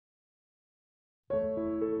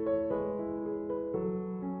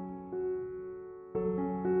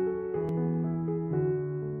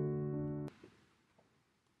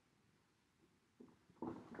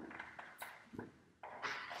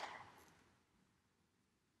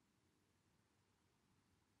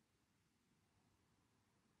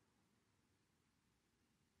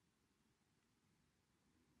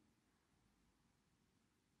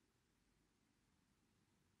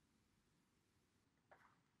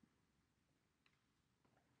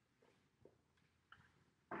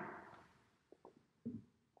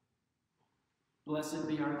Blessed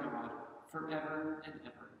be our God, forever and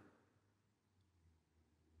ever.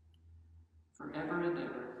 Forever and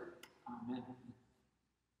ever. Amen.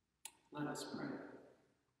 Let us pray.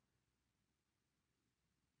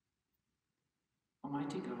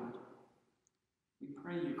 Almighty God, we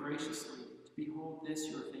pray you graciously to behold this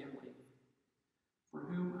your family, for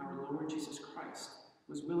whom our Lord Jesus Christ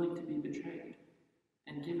was willing to be betrayed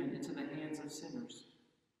and given into the hands of sinners,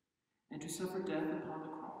 and to suffer death upon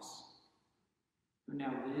the cross, who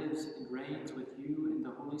now lives and reigns with you in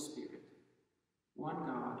the Holy Spirit, one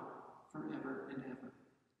God, forever and ever.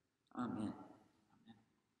 Amen.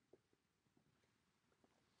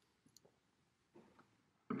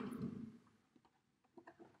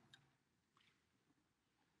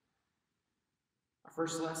 Our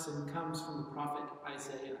first lesson comes from the prophet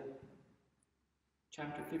Isaiah,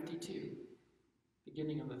 chapter 52,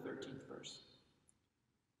 beginning on the 13th verse.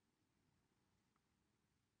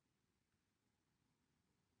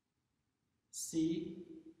 See,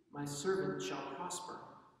 my servant shall prosper.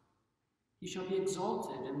 He shall be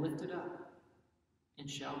exalted and lifted up, and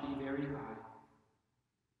shall be very high.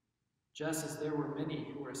 Just as there were many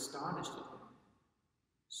who were astonished at him,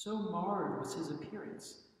 so marred was his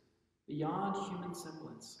appearance beyond human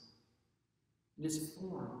semblance, and his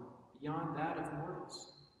form beyond that of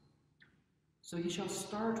mortals. So he shall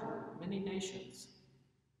startle many nations.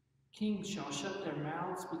 Kings shall shut their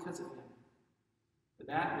mouths because of him. For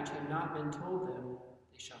that which had not been told them,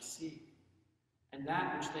 they shall see, and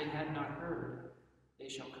that which they had not heard, they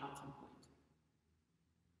shall contemplate.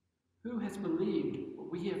 Who has believed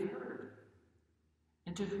what we have heard?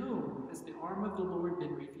 And to whom has the arm of the Lord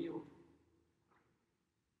been revealed?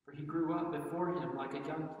 For he grew up before him like a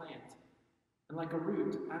young plant, and like a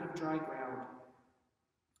root out of dry ground.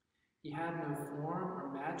 He had no form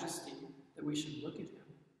or majesty that we should look at him,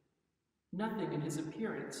 nothing in his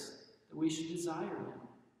appearance that we should desire him.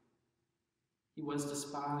 He was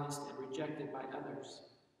despised and rejected by others,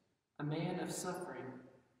 a man of suffering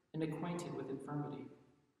and acquainted with infirmity.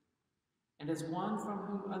 And as one from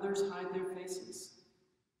whom others hide their faces,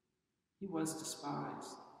 he was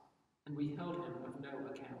despised, and we held him of no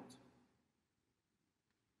account.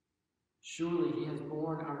 Surely he has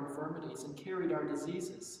borne our infirmities and carried our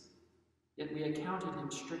diseases, yet we accounted him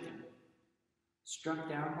stricken, struck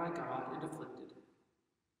down by God and afflicted.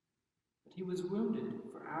 But he was wounded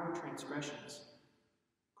for our transgressions,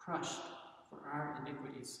 crushed for our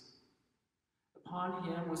iniquities. Upon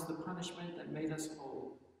him was the punishment that made us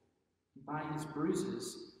whole, and by his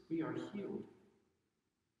bruises we are healed.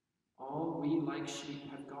 All we like sheep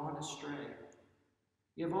have gone astray.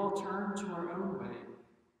 We have all turned to our own way,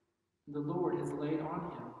 and the Lord has laid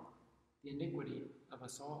on him the iniquity of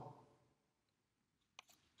us all.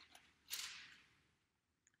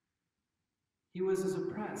 He was as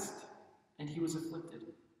oppressed, and he was afflicted,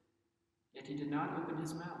 yet he did not open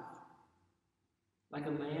his mouth. Like a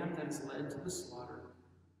lamb that is led to the slaughter,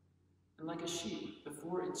 and like a sheep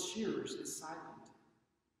before its shearers is silent,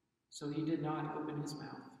 so he did not open his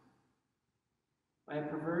mouth. By a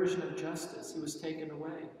perversion of justice he was taken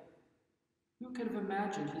away. Who could have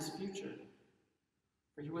imagined his future?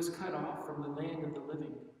 For he was cut off from the land of the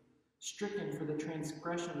living, stricken for the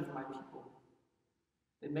transgression of my people.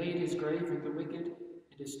 They made his grave with the wicked,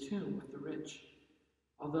 and his tomb with the rich,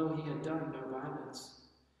 although he had done no violence,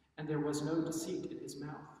 and there was no deceit in his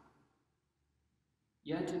mouth.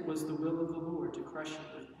 Yet it was the will of the Lord to crush him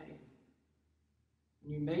with pain.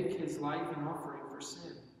 When you make his life an offering for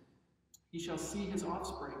sin, he shall see his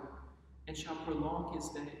offspring, and shall prolong his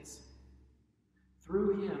days.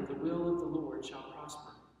 Through him the will of the Lord shall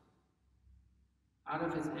prosper. Out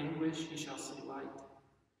of his anguish he shall see light.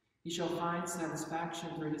 He shall find satisfaction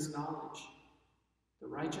through his knowledge. The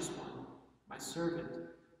righteous one, my servant,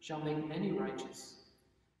 shall make many righteous,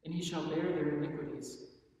 and he shall bear their iniquities.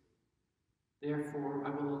 Therefore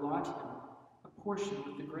I will allot him a portion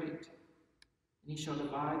with the great, and he shall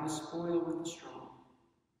divide the spoil with the strong,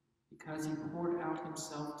 because he poured out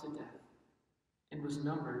himself to death, and was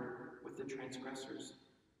numbered with the transgressors.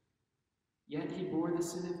 Yet he bore the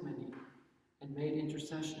sin of many, and made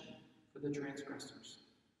intercession for the transgressors.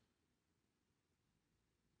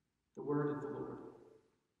 The word of the Lord.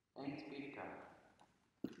 Thanks be to God.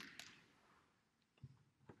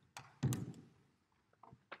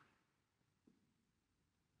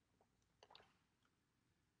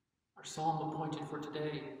 Our psalm appointed for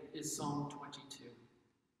today is Psalm 22.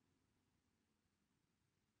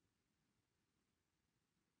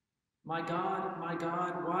 My God,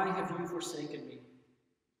 why have you forsaken me?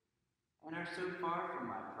 And are so far from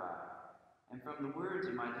my cry, and from the words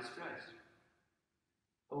of my distress.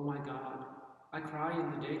 O my God, I cry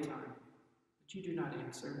in the daytime, but but you do not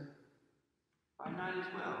answer. By night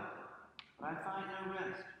as well, but I find no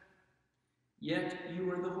rest. Yet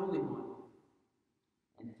you are the Holy One,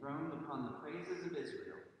 enthroned upon the praises of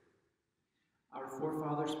Israel. Our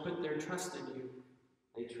forefathers put their trust in you.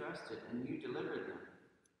 They trusted, and you delivered them.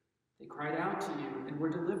 They cried out to you and were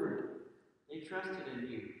delivered. They trusted in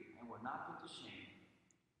you and were not put to shame.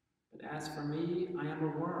 But as for me, I am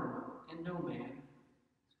a worm and no man,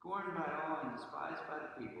 scorned by all and despised by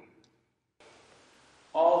the people.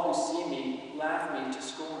 All who see me laugh me to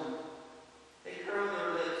scorn. They curl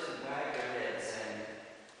their lips and wag their heads, saying,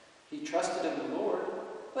 He trusted in the Lord,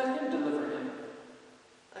 let him deliver him.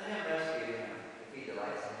 Let him rescue him, if he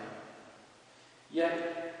delights in him.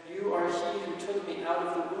 Yet you are he who took me out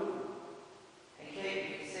of the womb, and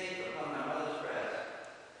carried me safe upon my mother's breast.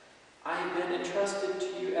 I have been entrusted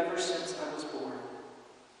to you ever since I was born.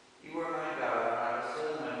 You were my God when I was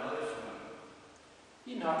still in my mother's womb.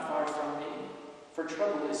 Be not far from me, for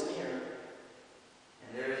trouble is near,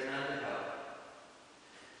 and there is none to help.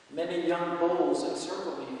 Many young bulls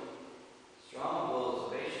encircle me. Strong bulls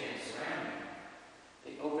of Bashan surround me.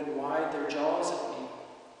 They open wide their jaws at me.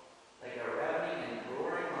 Like a ravening and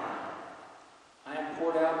roaring lion. I am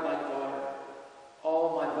poured out like water.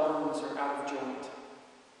 All my bones are out of joint.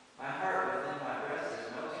 My heart within my breast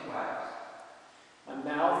is melting wax. My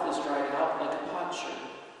mouth is dried out like a potsherd.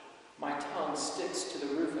 My tongue sticks to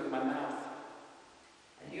the roof of my mouth.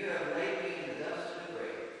 And you have laid me in the dust of the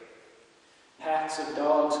grave. Packs of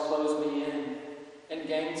dogs close me in, and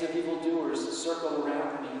gangs of evildoers circle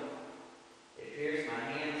around me. They pierce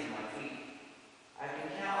my hands and my feet. I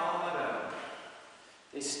can count all my bones.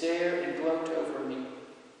 They stare and gloat over me.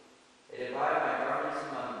 They divide my garments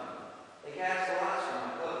among them. They cast lots for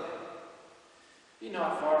my clothing. Be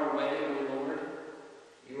not far away, O Lord.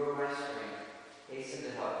 You are my strength. Hasten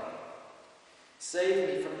to help me. Save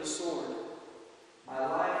me from the sword. My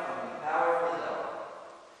life from the power of the devil.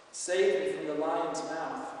 Save me from the lion's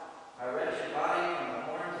mouth. My wretched body from the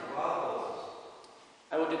horns of wild bulls.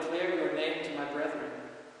 I will declare your name to my brethren.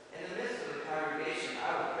 In the midst of the congregation,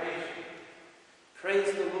 I will praise you.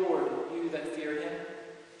 Praise the Lord, you that fear him.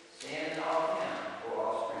 Stand in awe of him, O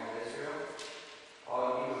offspring of Israel.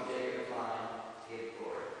 All you of Jacob's line, give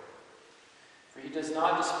glory. For he does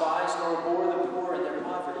not despise nor abhor the poor in their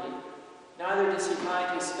poverty, neither does he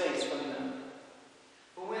hide his face from them.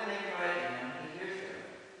 But when they cry to him, he hears them.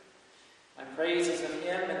 My praise is of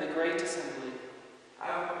him in the great assembly.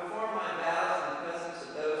 I will perform my vows in the presence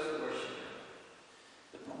of those who worship him.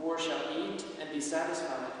 The poor shall eat and be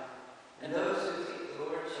satisfied, And those who seek the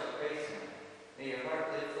Lord shall praise him. May your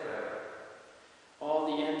heart live forever. all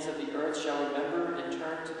the ends of the earth shall remember and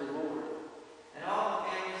turn to the Lord. And all the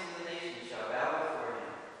families of the nations shall bow before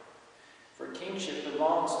him. For kingship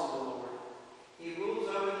belongs to the Lord. He rules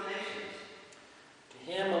over the nations.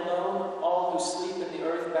 To him alone all who sleep in the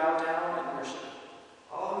earth bow down and worship.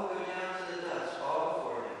 All who go down to the dust fall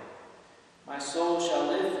before him. My soul shall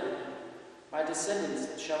live for him. My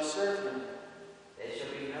descendants shall serve him. They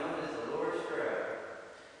shall be known as the Lord's forever.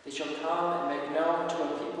 They shall come and make known to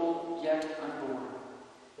a people yet unborn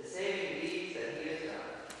The saving deeds that he has done.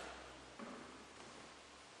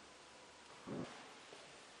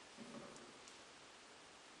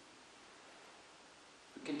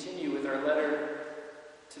 We continue with our letter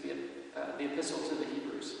to the epistle to the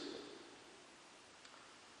Hebrews.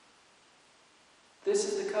 This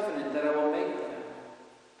is the covenant that I will make with them.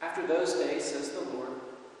 After those days, says the Lord,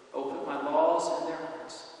 I will put my laws in their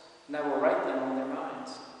hearts, and I will write them on their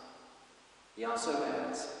minds. He also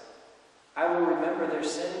adds, I will remember their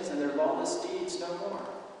sins and their lawless deeds no more.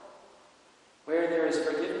 Where there is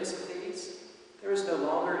forgiveness of these, there is no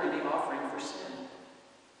longer any offering for sin.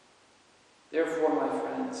 Therefore, my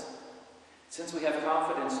friends, since we have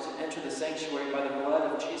confidence to enter the sanctuary by the blood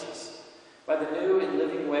of Jesus, by the new and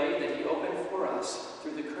living way that he opened for us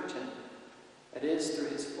through the curtain, that is, through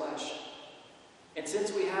his flesh, and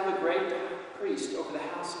since we have a great priest over the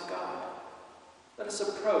house of God, let us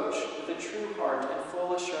approach with a true heart and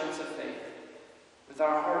full assurance of faith, with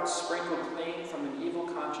our hearts sprinkled clean from an evil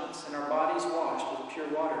conscience and our bodies washed with pure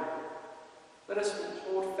water. Let us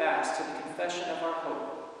hold fast to the confession of our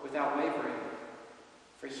hope without wavering,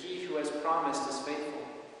 for he who has promised is faithful.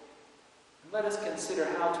 And let us consider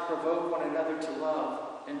how to provoke one another to love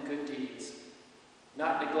and good deeds,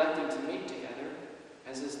 not neglecting to meet together,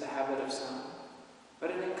 as is the habit of some,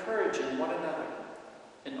 but in encouraging one another,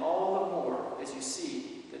 and all the more as you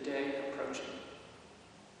see the day approaching.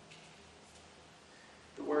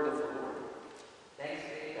 The word of the Lord. Thanks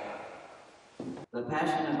be to God. The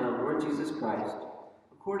Passion of our Lord Jesus Christ,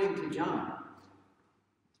 according to John.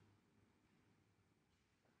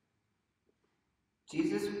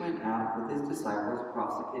 went out with his disciples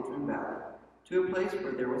across the Kidron Valley to a place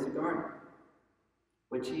where there was a garden,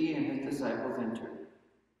 which he and his disciples entered.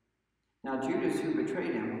 Now Judas, who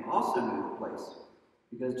betrayed him, also knew the place,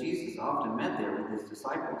 because Jesus often met there with his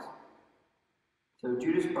disciples. So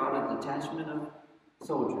Judas brought a detachment of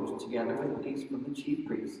soldiers together with these from the chief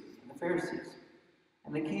priests and the Pharisees,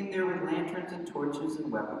 and they came there with lanterns and torches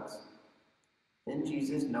and weapons. Then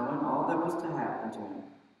Jesus, knowing all that was to happen to him,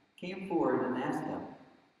 came forward and asked them,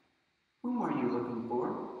 "Whom are you looking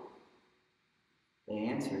for?" They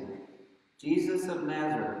answered, "Jesus of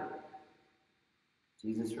Nazareth."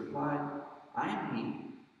 Jesus replied, "I am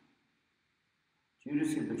he."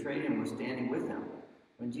 Judas, who betrayed him, was standing with them.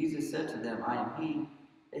 When Jesus said to them, "I am he,"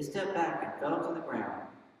 they stepped back and fell to the ground.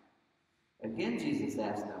 Again Jesus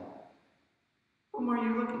asked them, "Whom are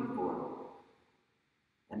you looking for?"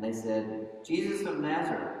 And they said, "Jesus of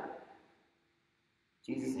Nazareth."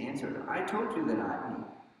 Jesus answered, "I told you that I am he.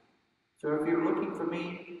 So if you're looking for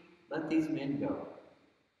me, let these men go."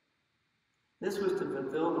 This was to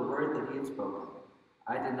fulfill the word that he had spoken.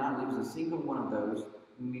 "I did not lose a single one of those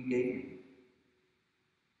whom you gave me."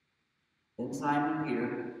 Then Simon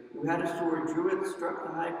Peter, who had a sword, drew it, struck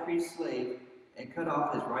the high priest's slave, and cut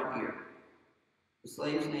off his right ear. The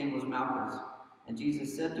slave's name was Malchus, and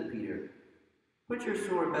Jesus said to Peter, "Put your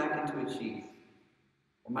sword back into its sheath.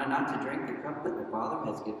 Am I not to drink the cup that the Father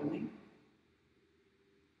has given me?"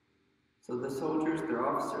 So the soldiers, their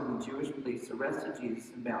officer, and the Jewish police arrested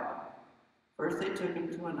Jesus and bound him. First they took him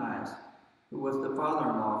to Annas, who was the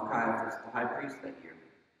father-in-law of Caiaphas, the high priest that year.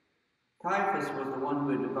 Caiaphas was the one who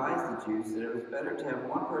had advised the Jews that it was better to have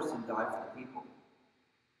one person die for the people.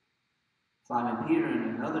 Simon Peter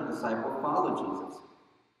and another disciple followed Jesus.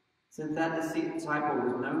 Since that disciple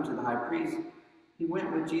was known to the high priest, he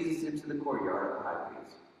went with Jesus into the courtyard of the high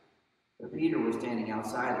priest. But Peter was standing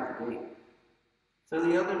outside at the gate. So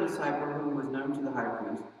the other disciple, who was known to the high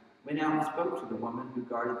priest, went out and spoke to the woman who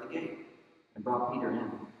guarded the gate, and brought Peter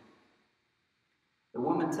in. The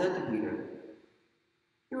woman said to Peter,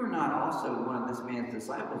 "You are not also one of this man's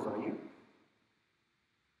disciples, are you?"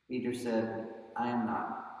 Peter said, "I am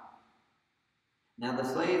not." Now the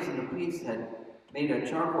slaves and the priests had made a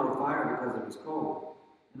charcoal fire because it was cold,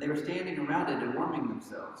 and they were standing around it and warming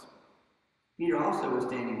themselves. Peter also was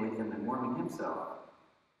standing with them and warming himself.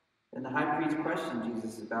 Then the high priest questioned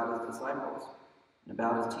Jesus about his disciples and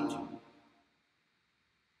about his teaching.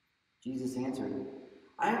 Jesus answered,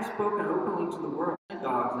 "I have spoken openly to the world, in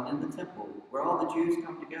synagogues and in the temple, where all the Jews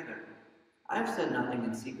come together. I have said nothing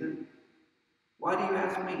in secret. Why do you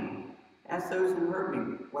ask me? Ask those who heard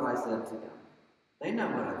me what I said to them. They know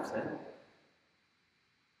what I've said."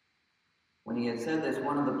 When he had said this,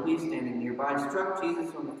 one of the police standing nearby struck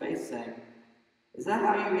Jesus on the face, saying, "Is that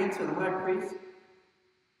how you answer the high priest?"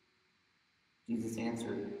 Jesus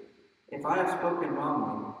answered, "If I have spoken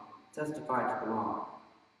wrongly, testify to the wrong.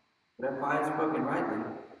 But if I have spoken rightly,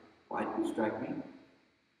 why do you strike me?"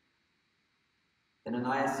 Then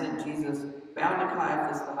Ananias sent Jesus, bound to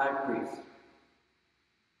Caiaphas the high priest.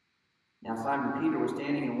 Now Simon Peter was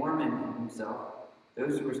standing and warming himself.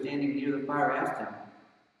 Those who were standing near the fire asked him,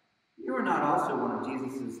 "You are not also one of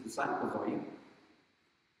Jesus' disciples, are you?"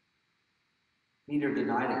 Peter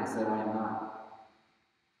denied it and said, "I am not."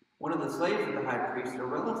 One of the slaves of the high priest, a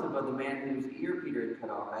relative of the man whose ear Peter had cut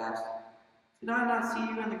off, asked, "Did I not see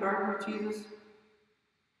you in the garden with Jesus?"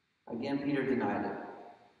 Again Peter denied it,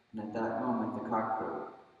 and at that moment the cock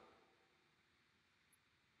crowed.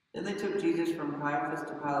 Then they took Jesus from Caiaphas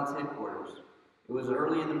to Pilate's headquarters. It was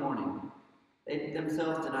early in the morning. They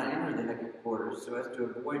themselves did not enter the headquarters so as to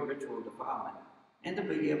avoid ritual defilement and to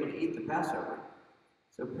be able to eat the Passover.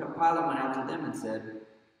 So Pilate went out to them and said,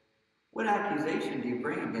 "What accusation do you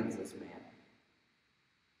bring against this man?"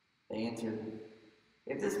 They answered,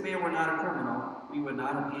 "If this man were not a criminal, we would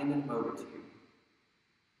not have handed him over to you."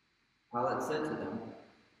 Pilate said to them,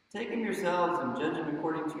 "Take him yourselves and judge him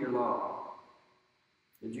according to your law."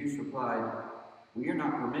 The Jews replied, "We are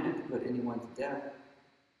not permitted to put anyone to death."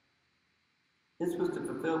 This was to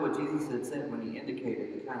fulfill what Jesus had said when he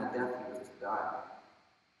indicated the kind of death he was to die.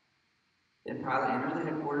 Then Pilate entered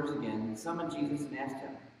the headquarters again, summoned Jesus, and asked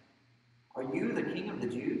him, "Are you the king of the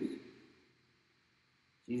Jews?"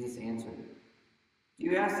 Jesus answered, "Do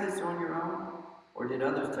you ask this on your own, or did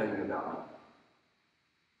others tell you about me?"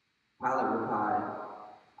 Pilate replied,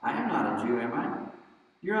 "I am not a Jew, am I?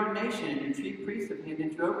 Your own nation and your chief priests have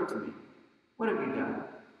handed you over to me. What have you done?"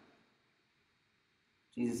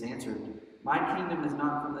 Jesus answered, "My kingdom is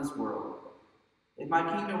not from this world. If my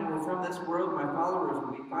kingdom were from this world, my followers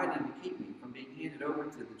would be fighting to keep me from being handed over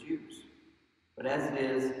to the Jews. But as it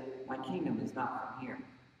is, my kingdom is not from here."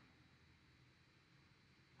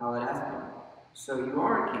 Pilate asked him, "So you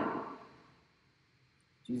are a king?"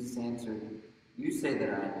 Jesus answered, "You say that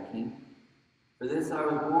I am a king. For this I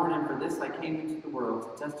was born, and for this I came into the world,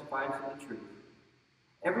 to testify to the truth.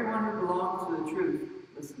 Everyone who belongs to the truth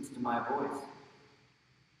listens to my voice."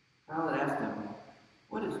 Pilate asked him,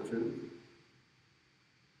 "What is truth?"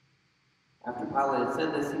 After Pilate had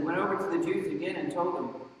said this, he went over to the Jews again and told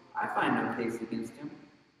them, "I find no case against him.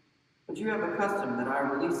 But you have a custom that I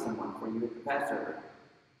release someone for you at the Passover.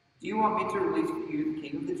 Do you want me to release for you the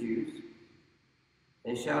King of the Jews?"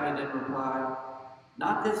 They shouted in reply,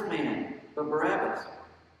 "Not this man, but Barabbas."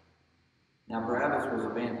 Now Barabbas was a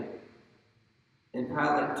bandit. Then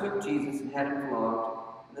Pilate took Jesus and had him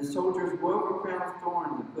flogged, and the soldiers wove a crown of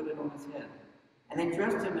thorns and put it on his head. And they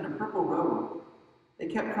dressed him in a purple robe. They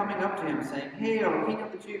kept coming up to him, saying, "Hail, King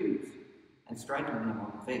of the Jews!" and striking him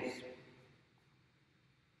on the face.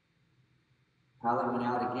 Pilate went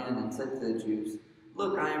out again and said to the Jews,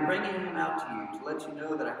 "Look, I am bringing him out to you to let you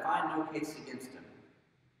know that I find no case against him."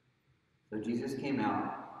 So Jesus came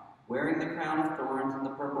out, wearing the crown of thorns and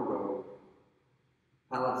the purple robe.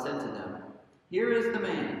 Pilate said to them, "Here is the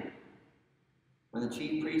man." When the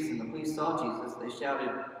chief priests and the police saw Jesus, they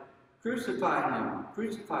shouted, "Crucify him!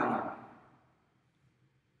 Crucify him!"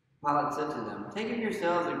 Pilate said to them, "Take him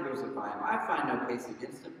yourselves and crucify him. I find no case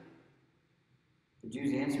against him." The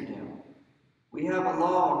Jews answered him, "We have a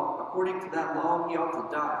law. According to that law, he ought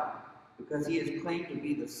to die, because he has claimed to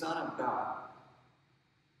be the Son of God."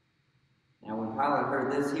 Now when Pilate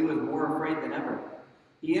heard this, he was more afraid than ever.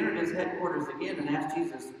 He entered his headquarters again and asked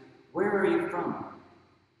Jesus, "Where are you from?"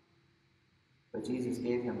 But Jesus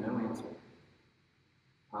gave him no answer.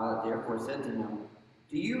 Pilate therefore said to him,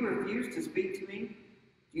 "Do you refuse to speak to me?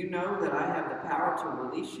 Do you know that I have the power to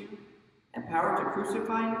release you and power to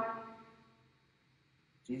crucify you?"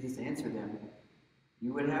 Jesus answered him,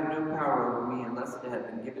 "You would have no power over me unless it had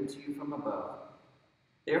been given to you from above.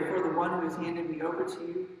 Therefore the one who has handed me over to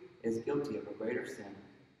you is guilty of a greater sin."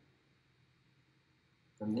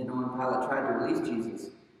 From then on, Pilate tried to release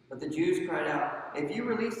Jesus, but the Jews cried out, "If you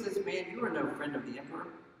release this man, you are no friend of the emperor.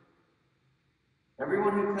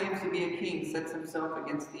 Everyone who claims to be a king sets himself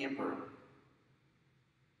against the emperor."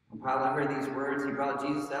 When Pilate heard these words, he brought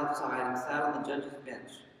Jesus outside and sat on the judge's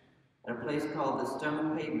bench at a place called the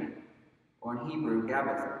Stone Pavement, or in Hebrew,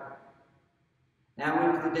 Gabbatha. Now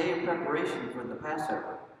it was the day of preparation for the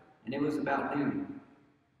Passover, and it was about noon.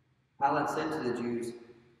 Pilate said to the Jews,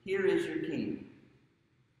 "Here is your king."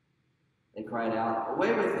 They cried out,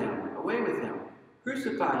 "Away with him! Away with him!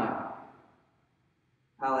 Crucify him!"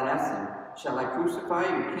 Pilate asked them, "Shall I crucify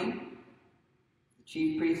your king?" The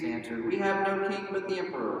chief priests answered, "We have no king but the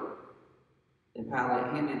emperor." Then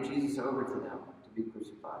Pilate handed Jesus over to them to be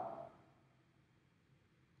crucified.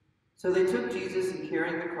 So they took Jesus, and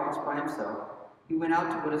carrying the cross by himself, he went out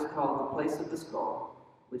to what is called the place of the skull,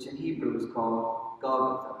 which in Hebrew is called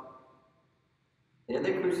Golgotha. There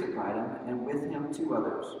they crucified him, and with him 2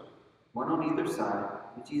 others, one on either side,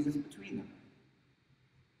 with Jesus between them.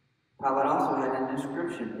 Pilate also had an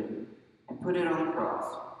inscription written and put it on the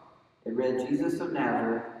cross. It read, "Jesus of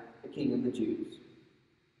Nazareth, the King of the Jews."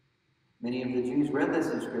 Many of the Jews read this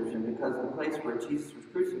inscription because the place where Jesus was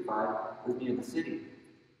crucified was near the city,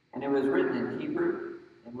 and it was written in Hebrew,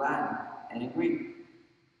 in Latin, and in Greek.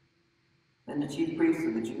 Then the chief priests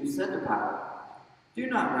of the Jews said to Pilate, "Do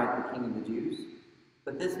not write the King of the Jews,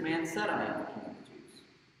 but this man said, 'I am the King of the Jews.'"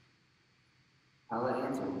 Pilate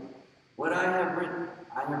answered, "What I have written,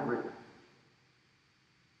 I have written."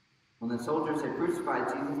 When the soldiers had crucified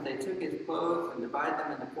Jesus, they took his clothes and divided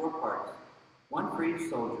them into 4 parts, one for each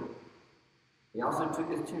soldier. They also took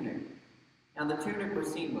his tunic. Now the tunic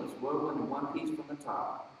was seamless, woven in one piece from the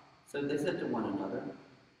top. So they said to one another,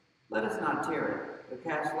 "Let us not tear it, but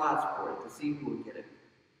cast lots for it to see who will get it."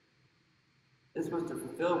 This was to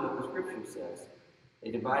fulfill what the scripture says, "They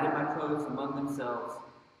divided my clothes among themselves,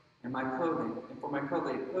 and for my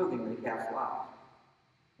clothing they cast lots."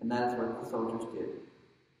 And that is what the soldiers did.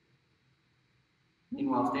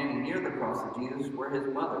 Meanwhile, standing near the cross of Jesus were his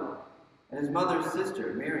mother, and his mother's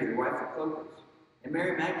sister, Mary, the wife of Clopas, and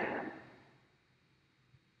Mary Magdalene.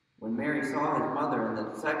 When Mary saw his mother and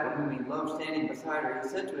the disciple whom he loved standing beside her, he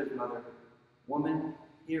said to his mother, "Woman,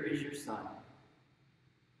 here is your son."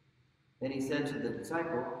 Then he said to the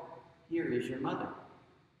disciple, "Here is your mother."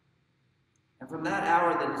 And from that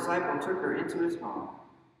hour the disciple took her into his home.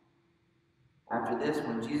 After this,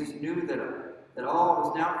 when Jesus knew that all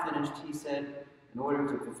was now finished, he said, in order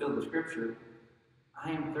to fulfill the scripture,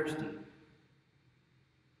 "I am thirsty."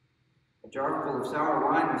 A jar full of sour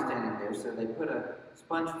wine was standing there, so they put a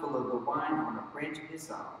sponge full of the wine on a branch of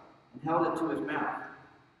hyssop and held it to his mouth.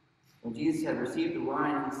 When Jesus had received the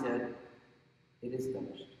wine, he said, "It is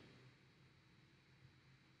finished."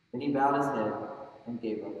 Then he bowed his head and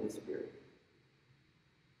gave up his spirit.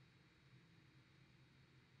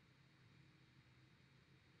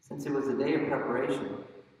 Since it was a day of preparation,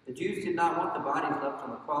 the Jews did not want the bodies left on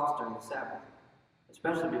the cross during the Sabbath,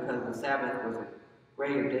 especially because the Sabbath was a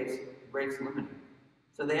grave breaks limited.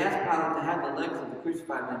 So they asked Pilate to have the legs of the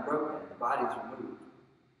crucified men broken and the bodies removed.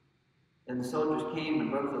 Then the soldiers came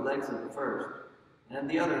and broke the legs of the first, and of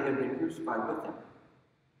the other who had been crucified with him.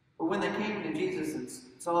 But when they came to Jesus and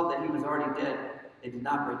saw that he was already dead, they did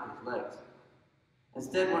not break his legs.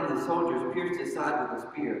 Instead, one of the soldiers pierced his side with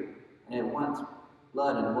a spear, and at once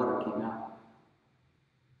blood and water came out.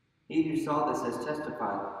 He who saw this has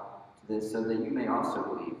testified to this so that you may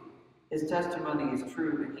also believe. His testimony is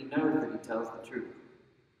true, and he knows that he tells the truth.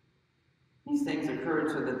 These things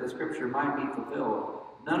occurred so that the scripture might be fulfilled.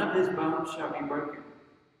 None of his bones shall be broken.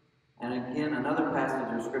 And again, another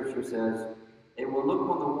passage of scripture says, "They will look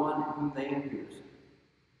on the one whom they have pierced."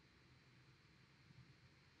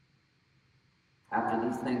 After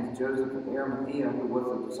these things, Joseph of Arimathea, who was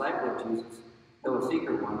a disciple of Jesus, though a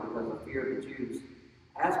secret one because of fear of the Jews,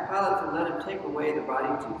 asked Pilate to let him take away the body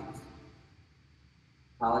of Jesus.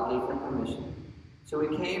 Pilate gave him permission. So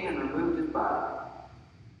he came and removed his body.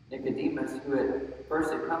 Nicodemus, who at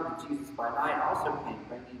first had come to Jesus by night, also came,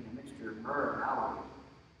 bringing a mixture of myrrh and aloe,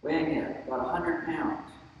 weighing it about 100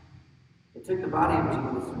 pounds. They took the body of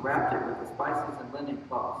Jesus and wrapped it with the spices and linen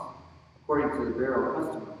cloths, according to the burial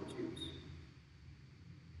custom of the Jews.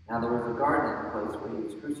 Now there was a garden in the place where he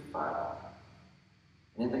was crucified.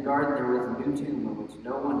 And in the garden there was a new tomb in which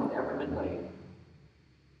no one had ever been laid.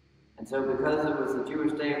 And so because it was the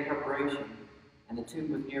Jewish day of preparation, and the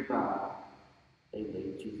tomb was nearby, they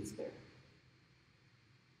laid Jesus there.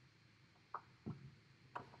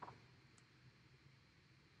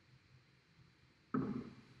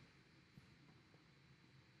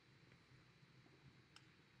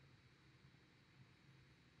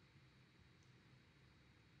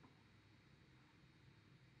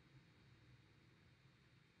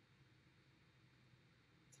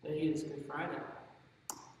 Today is Good Friday.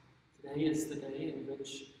 Today is the day in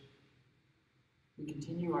which we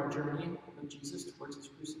continue our journey of Jesus towards his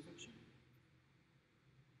crucifixion.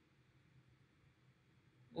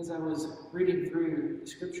 As I was reading through the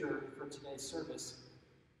scripture for today's service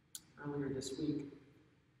earlier this week,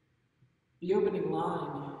 the opening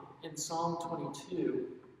line in Psalm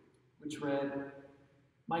 22, which read,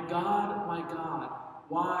 my God,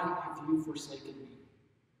 why have you forsaken me?"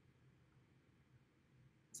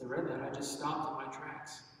 As I read that, I just stopped in my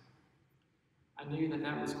tracks. I knew that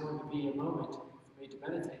that was going to be a moment for me to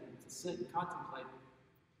meditate and to sit and contemplate.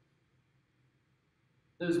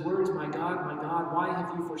 Those words, my God, why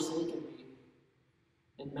have you forsaken me?"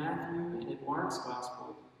 in Matthew and in Mark's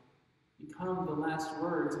Gospel become the last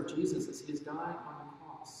words of Jesus as he is dying on the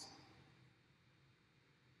cross.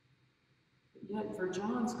 But yet, for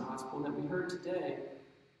John's Gospel that we heard today,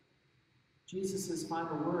 Jesus'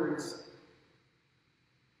 final words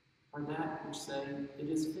are that which say, "It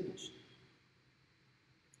is finished.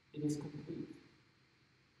 It is complete."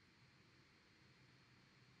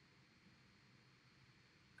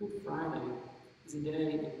 Good Friday is a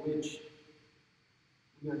day in which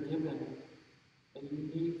we are given a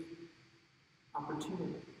unique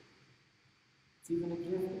opportunity. It's even a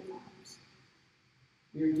gift at times.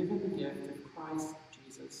 We are given the gift of Christ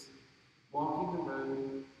Jesus walking the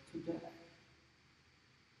road to death.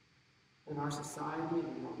 In our society,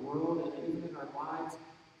 in our world, and even in our lives,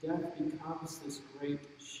 death becomes this great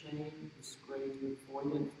shame, this great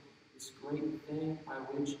avoidance, this great thing by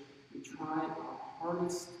which we try our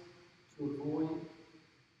hardest to avoid,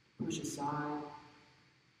 to push aside,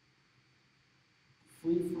 to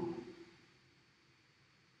flee from.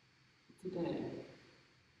 But today,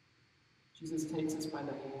 Jesus takes us by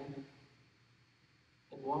the hand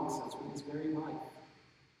and walks us with his very life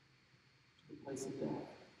to the place of death,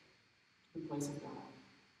 to the place of God.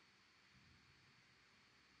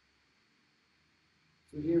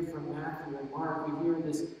 So we hear from Matthew and Mark, we hear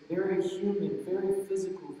this very human, very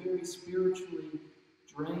physical, very spiritually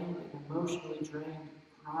drained and emotionally drained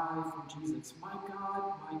cry from Jesus. My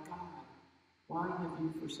God, why have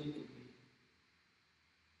you forsaken me?"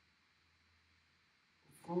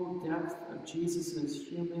 The full depth of Jesus'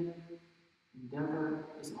 human endeavor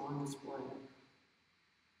is on display.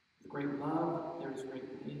 With great love, there is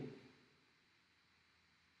great pain.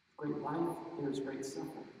 With great life, there is great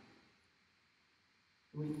suffering.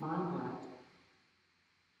 And we find that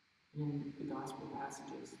in the gospel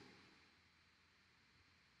passages.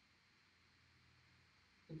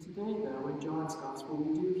 And today, though, in John's Gospel,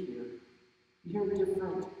 we hear a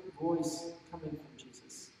different voice coming from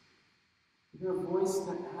Jesus. We hear a voice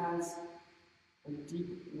that has a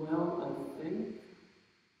deep well of faith,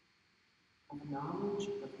 of knowledge,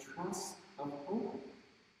 of trust, of hope,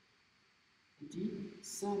 a deep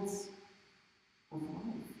sense of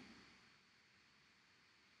life.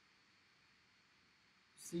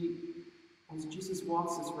 See, as Jesus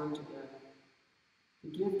walks this road to death, the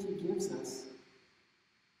gift he gives us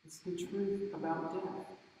is the truth about death.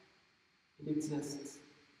 It exists.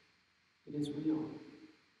 It is real.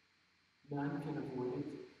 None can avoid it.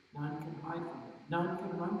 None can hide from it. None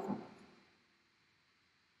can run from it.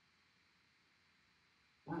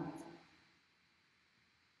 But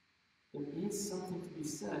there is something to be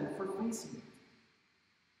said for facing it,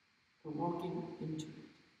 for walking into it.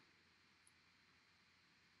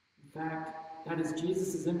 In fact, that is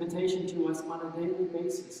Jesus' invitation to us on a daily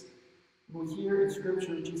basis. And we hear in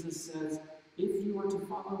Scripture, Jesus says, if you are to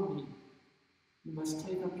follow me, you must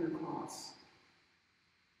take up your cross.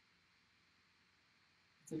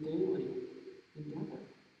 It's a daily endeavor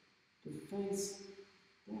to face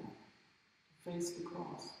death, to face the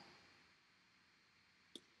cross.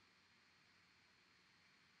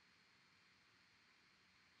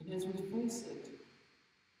 And as we face it,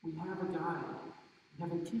 we have a guide, we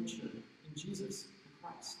have a teacher in Jesus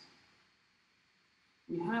Christ.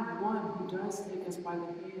 We have one who does take us by the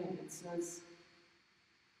hand and says,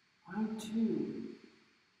 I too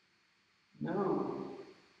know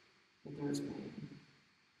that there is pain.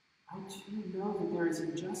 I too know that there is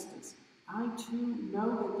injustice. I too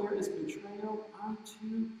know that there is betrayal. I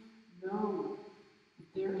too know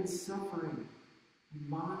that there is suffering in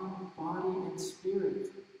mind, body, and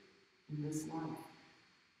spirit in this life.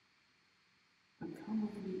 But come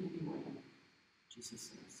with me anyway, Jesus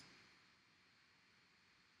says.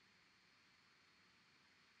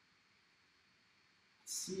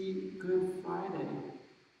 See Good Friday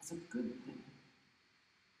as a good thing.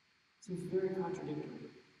 Seems very contradictory.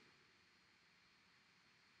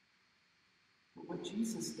 But what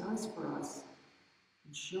Jesus does for us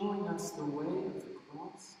in showing us the way of the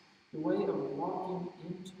cross, the way of walking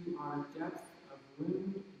into our depth of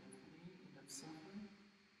wound and of pain and of suffering,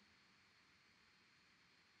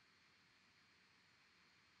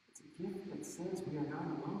 it's a gift that says we are not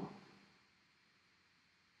alone.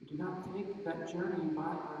 We do not take that journey by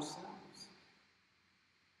ourselves.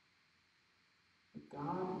 But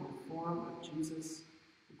God, in the form of Jesus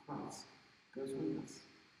the Christ, goes with us.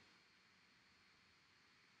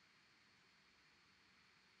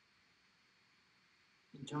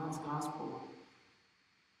 In John's Gospel,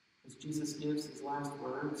 as Jesus gives his last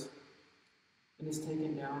words and is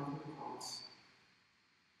taken down from the cross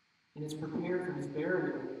and is prepared for his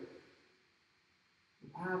burial, we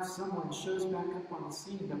have someone shows back up on the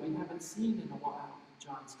scene that we haven't seen in a while in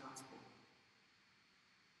John's Gospel.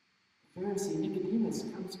 The Pharisee Nicodemus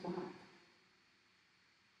comes back.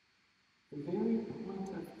 The very point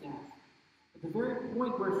of death, at the very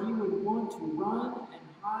point where he would want to run and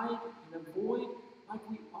hide and avoid, like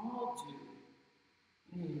we all do,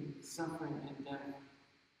 pain, suffering, and death.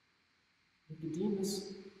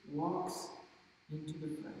 Nicodemus walks into the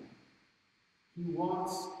fray. He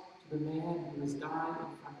walks to the man who has died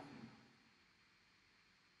in front of him.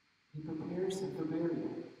 He prepares him for burial.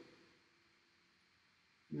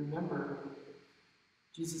 You remember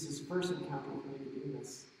Jesus' first encounter with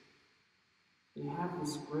Nicodemus. They have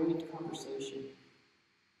this great conversation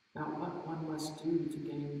about what one must do to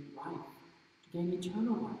gain life, to gain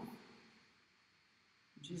eternal life.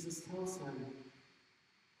 Jesus tells him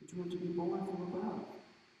that you are to be born from above.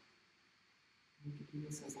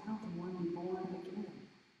 Nicodemus says, how can one be born again?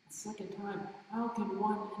 A second time, how can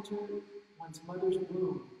one enter one's mother's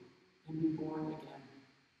womb and be born again?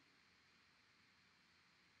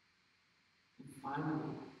 And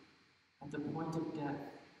finally, at the point of death,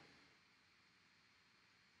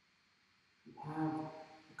 we have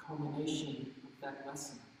the culmination of that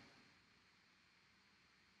lesson.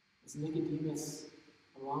 As Nicodemus,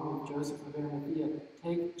 along with Joseph of Arimathea,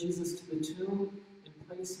 take Jesus to the tomb and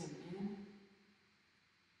place him in,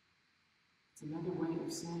 it's another way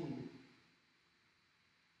of saying,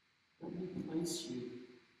 let me place you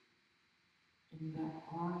in that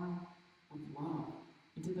arm of love,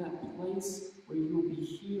 into that place where you will be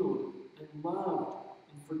healed and loved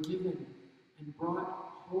and forgiven and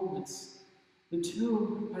brought wholeness. The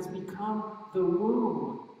tomb has become the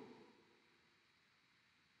womb.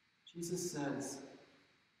 Jesus says,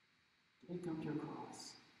 take up your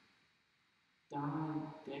cross, die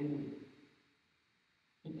daily,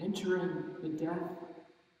 and entering the death of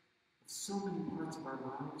so many parts of our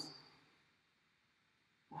lives,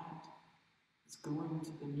 That is going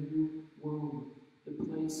to the new womb, the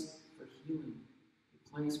place for healing, the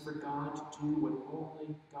place for God to do what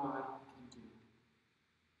only God can do.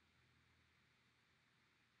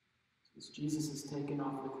 So as Jesus is taken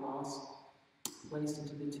off the cross, placed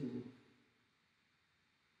into the tomb,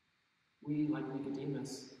 we, like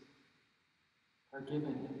Nicodemus, are given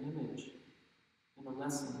an image and a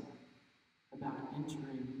lesson about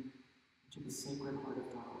entering into the sacred heart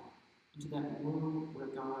of God, into that womb where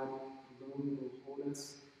God alone will hold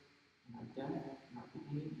us in our death, in our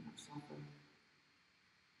pain, in our suffering.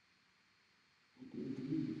 And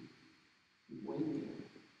indeed, we wait there,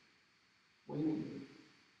 waiting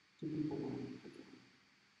to be born again.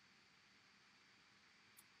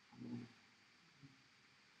 Amen.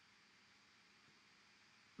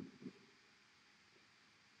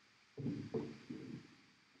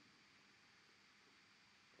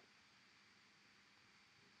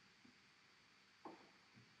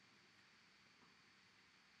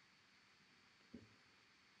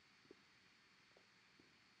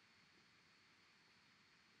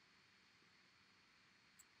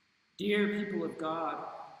 Dear people of God,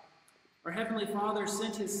 our Heavenly Father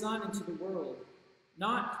sent his Son into the world,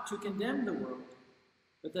 not to condemn the world,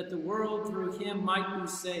 but that the world through him might be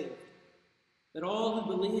saved, that all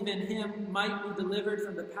who believe in him might be delivered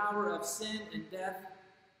from the power of sin and death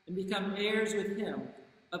and become heirs with him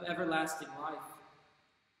of everlasting life.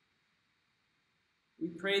 We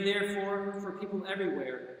pray, therefore, for people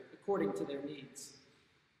everywhere according to their needs.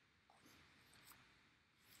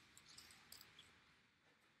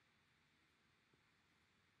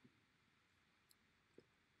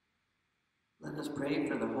 Let us pray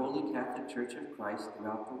for the Holy Catholic Church of Christ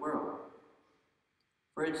throughout the world,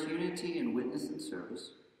 for its unity in witness and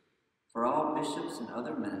service, for all bishops and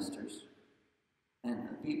other ministers, and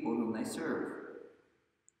the people whom they serve,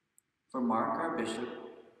 for Mark, our bishop,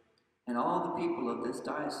 and all the people of this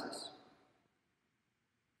diocese,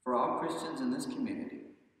 for all Christians in this community,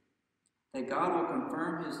 that God will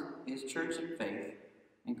confirm his church in faith,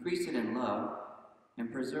 increase it in love,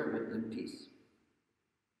 and preserve it in peace.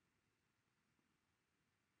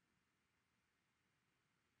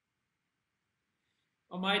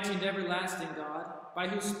 Almighty and everlasting God, by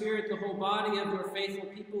whose Spirit the whole body of your faithful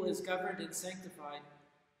people is governed and sanctified,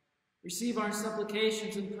 receive our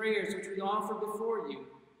supplications and prayers which we offer before you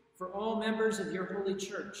for all members of your holy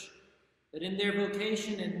church, that in their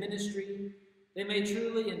vocation and ministry they may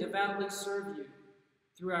truly and devoutly serve you,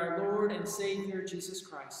 through our Lord and Savior, Jesus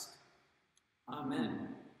Christ. Amen.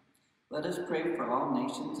 Let us pray for all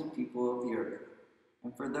nations and people of the earth,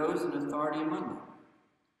 and for those in authority among them,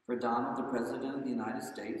 for Donald, the President of the United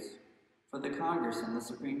States, for the Congress and the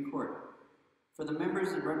Supreme Court, for the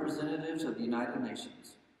members and representatives of the United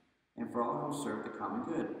Nations, and for all who serve the common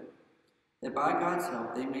good, that by God's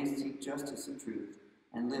help they may seek justice and truth,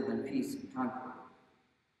 and live in peace and concord.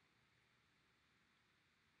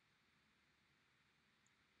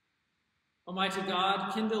 Almighty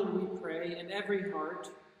God, kindle, we pray, in every heart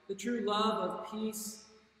the true love of peace,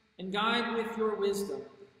 and guide with your wisdom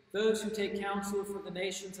those who take counsel for the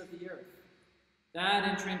nations of the earth, that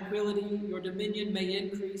in tranquility your dominion may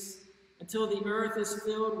increase until the earth is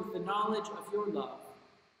filled with the knowledge of your love,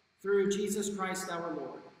 through Jesus Christ our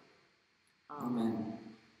Lord. Amen.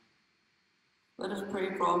 Let us pray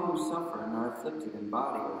for all who suffer and are afflicted in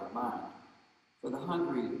body or in mind, for the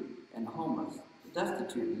hungry and homeless, the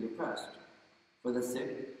destitute and the oppressed, for the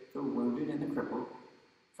sick, the wounded, and the crippled,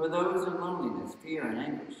 for those in loneliness, fear, and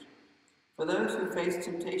anguish, for those who face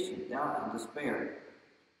temptation, doubt, and despair,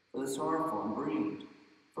 for the sorrowful and bereaved,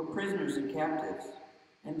 for prisoners and captives,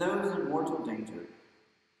 and those in mortal danger,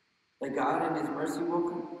 that God in his mercy will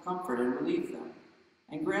comfort and relieve them,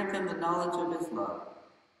 and grant them the knowledge of his love,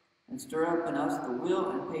 and stir up in us the will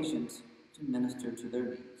and patience to minister to their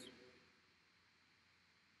needs.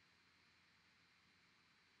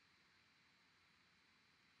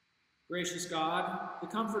 Gracious God, the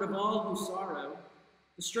comfort of all who sorrow,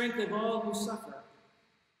 the strength of all who suffer,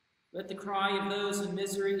 let the cry of those in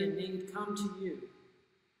misery and need come to you,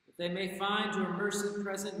 that they may find your mercy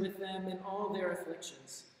present with them in all their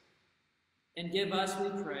afflictions. And give us,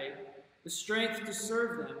 we pray, the strength to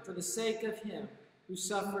serve them for the sake of him who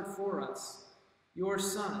suffered for us, your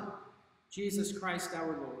Son, Jesus Christ our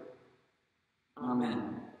Lord.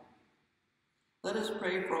 Amen. Let us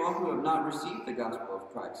pray for all who have not received the gospel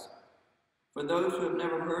of Christ, for those who have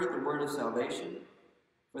never heard the word of salvation,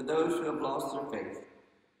 for those who have lost their faith,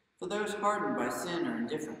 for those hardened by sin or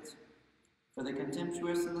indifference, for the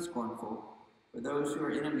contemptuous and the scornful, for those who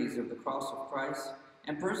are enemies of the cross of Christ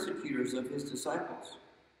and persecutors of his disciples,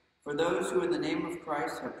 for those who in the name of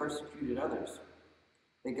Christ have persecuted others,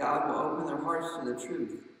 that God will open their hearts to the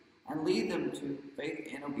truth and lead them to faith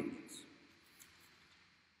and obedience.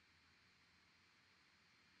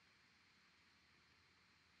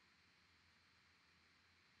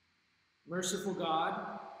 Merciful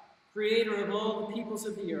God, creator of all the peoples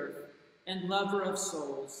of the earth and lover of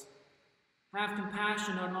souls, have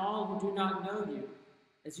compassion on all who do not know you,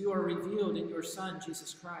 as you are revealed in your Son,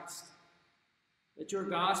 Jesus Christ. Let your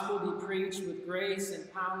gospel be preached with grace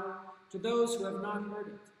and power to those who have not heard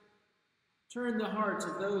it. Turn the hearts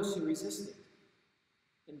of those who resist it,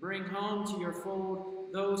 and bring home to your fold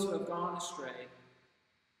those who have gone astray,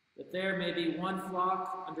 that there may be one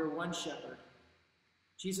flock under one shepherd,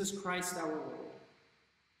 Jesus Christ our Lord.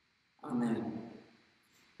 Amen.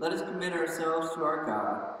 Let us commit ourselves to our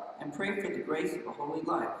God and pray for the grace of a holy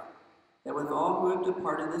life, that with all who have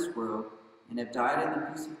departed this world and have died in the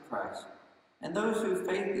peace of Christ, and those whose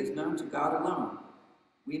faith is known to God alone,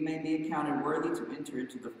 we may be accounted worthy to enter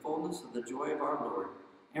into the fullness of the joy of our Lord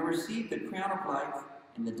and receive the crown of life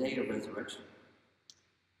in the day of resurrection.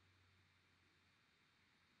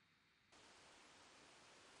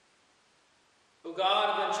 O God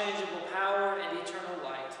of unchangeable power and eternal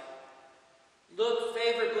light, look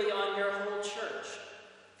favorably on your whole church,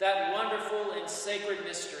 that wonderful and sacred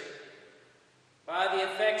mystery. By the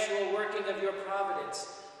effectual working of your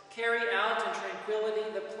providence, carry out in tranquility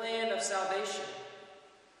the plan of salvation.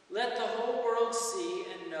 Let the whole world see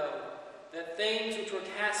and know that things which were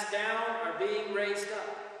cast down are being raised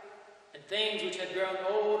up, and things which had grown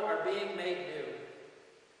old are being made new,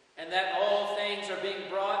 and that all things are being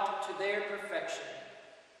brought to their perfection.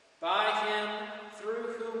 By him,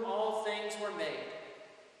 through whom all things were made,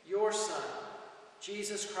 your Son,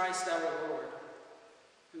 Jesus Christ our Lord,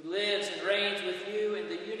 who lives and reigns with you in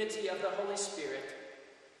the unity of the Holy Spirit,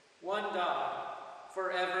 one God,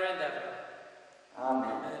 forever and ever.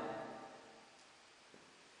 Amen. Amen.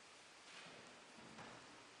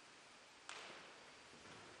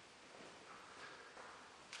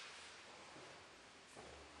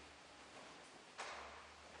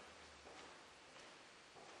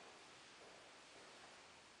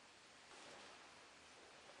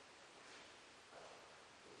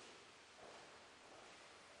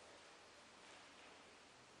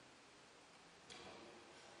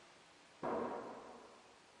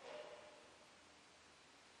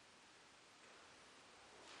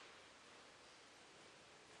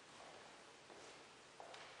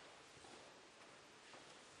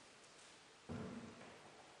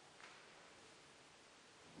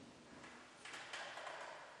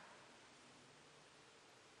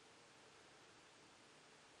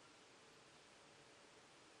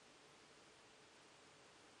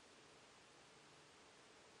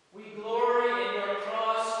 We glory in your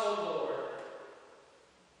cross, O Lord,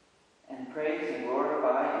 And praise and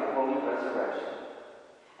glorify your holy resurrection.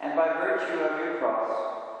 And by virtue of your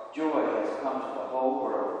cross, joy has come to the whole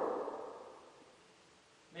world.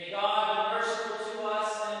 may God be merciful to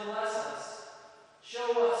us and bless us,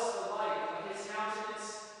 show us the light of his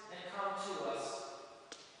countenance, and come to us.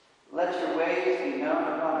 Let your ways be known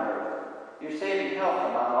upon earth, your saving health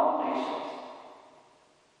among all nations.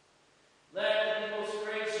 Let the peoples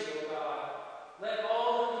praise you, O God. Let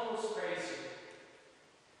all the peoples praise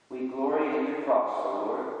you. We glory in your cross, O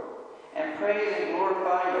Lord, and praise and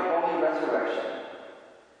glorify your holy resurrection.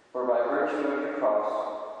 For by virtue of your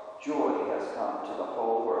cross, joy has come to the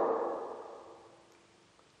whole world.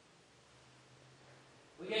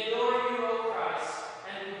 We adore you, O Christ,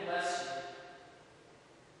 and we bless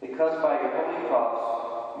you. Because by your holy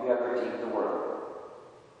cross, you have redeemed the world.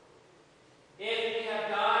 If we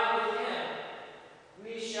have died with him,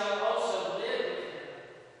 we shall also live with him.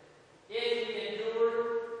 If we endure,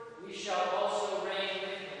 we shall also reign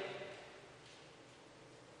with him.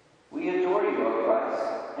 We adore you, O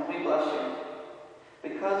Christ, and we bless you.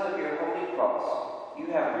 Because of your holy cross, you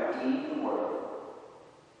have redeemed the world.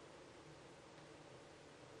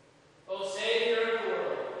 O Savior of the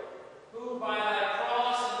world, who by thy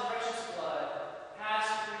cross and precious blood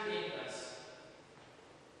hast redeemed us.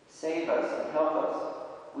 Save us and help us.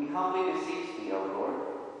 We humbly beseech thee, O Lord.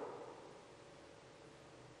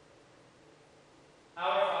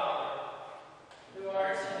 Our Father, who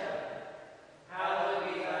art in heaven, hallowed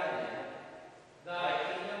be thy name. Thy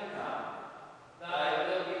kingdom come, thy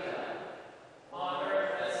will be done, on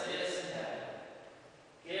earth as it is in heaven.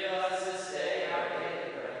 Give us this day our daily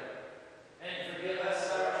bread, and forgive us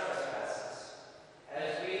our trespasses, as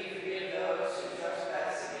we forgive those who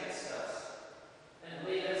trespass against us. And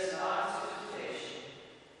lead us not into temptation,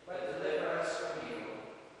 but deliver us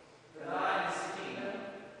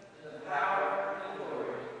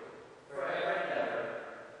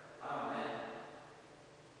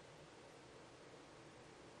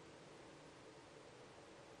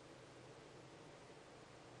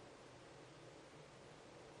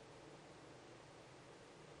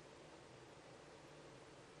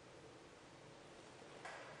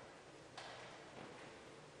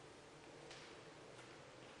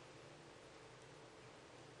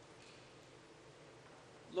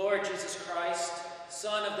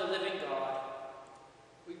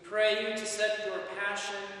pray you to set your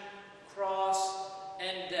passion, cross,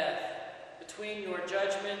 and death between your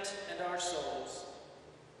judgment and our souls,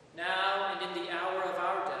 now and in the hour of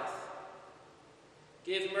our death.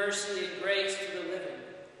 Give mercy and grace to the living,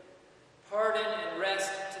 pardon and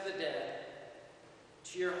rest to the dead.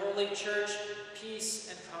 To your holy church, peace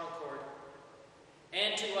and concord,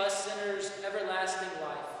 and to us sinners, everlasting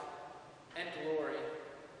life and glory.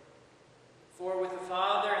 For with the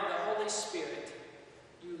Father and the Holy Spirit,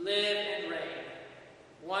 you live and reign,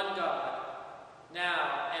 one God,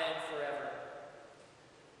 now